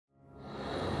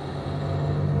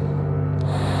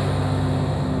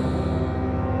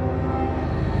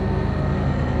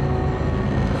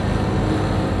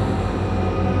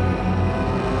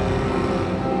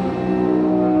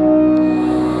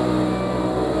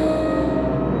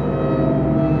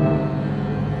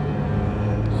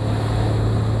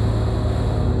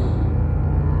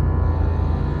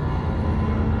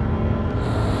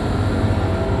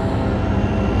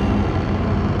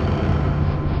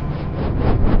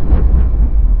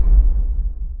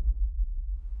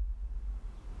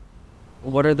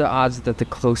what are the odds that the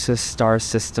closest star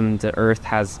system to Earth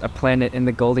has a planet in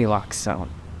the Goldilocks zone?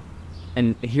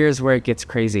 And here's where it gets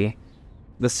crazy.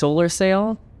 The solar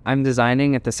sail I'm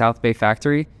designing at the South Bay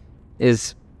factory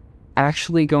is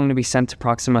actually going to be sent to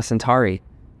Proxima Centauri.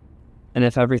 And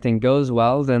if everything goes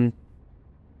well, then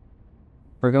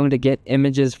we're going to get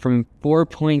images from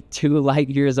 4.2 light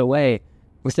years away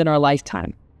within our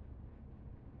lifetime.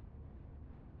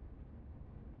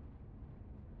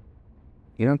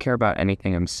 You don't care about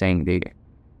anything I'm saying, do you?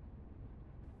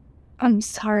 I'm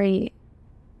sorry.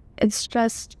 It's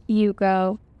just you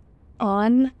go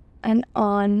on and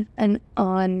on and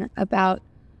on about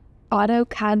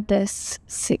AutoCAD this,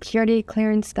 security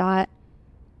clearance that,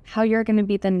 how you're going to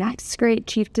be the next great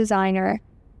chief designer.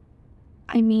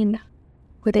 I mean,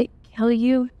 would it kill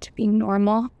you to be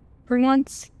normal for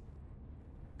once?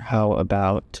 How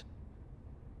about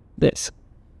this?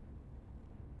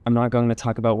 I'm not going to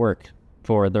talk about work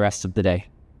for the rest of the day.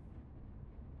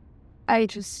 I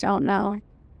just don't know.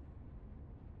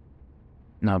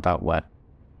 Not about what?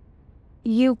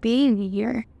 You being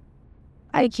here.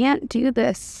 I can't do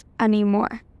this anymore.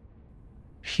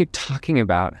 What are you talking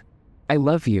about? I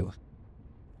love you.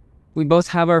 We both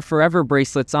have our forever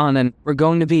bracelets on, and we're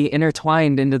going to be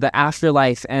intertwined into the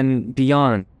afterlife and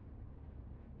beyond.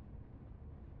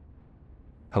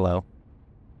 Hello?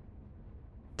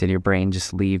 Did your brain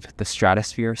just leave the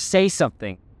stratosphere? Say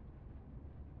something!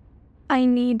 I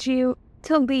need you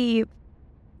to leave.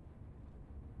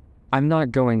 I'm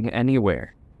not going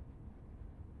anywhere.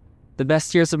 The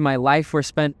best years of my life were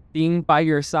spent being by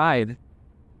your side.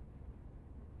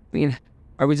 I mean,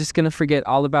 are we just gonna forget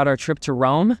all about our trip to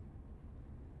Rome?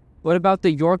 What about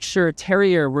the Yorkshire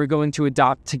Terrier we're going to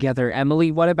adopt together,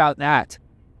 Emily? What about that?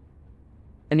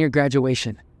 And your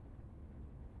graduation?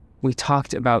 We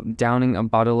talked about downing a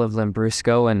bottle of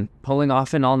Lambrusco and pulling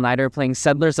off an all-nighter playing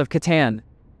Settlers of Catan.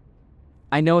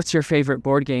 I know it's your favorite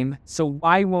board game, so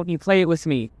why won't you play it with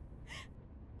me?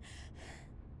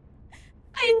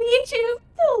 I need you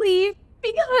to leave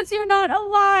because you're not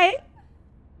alive.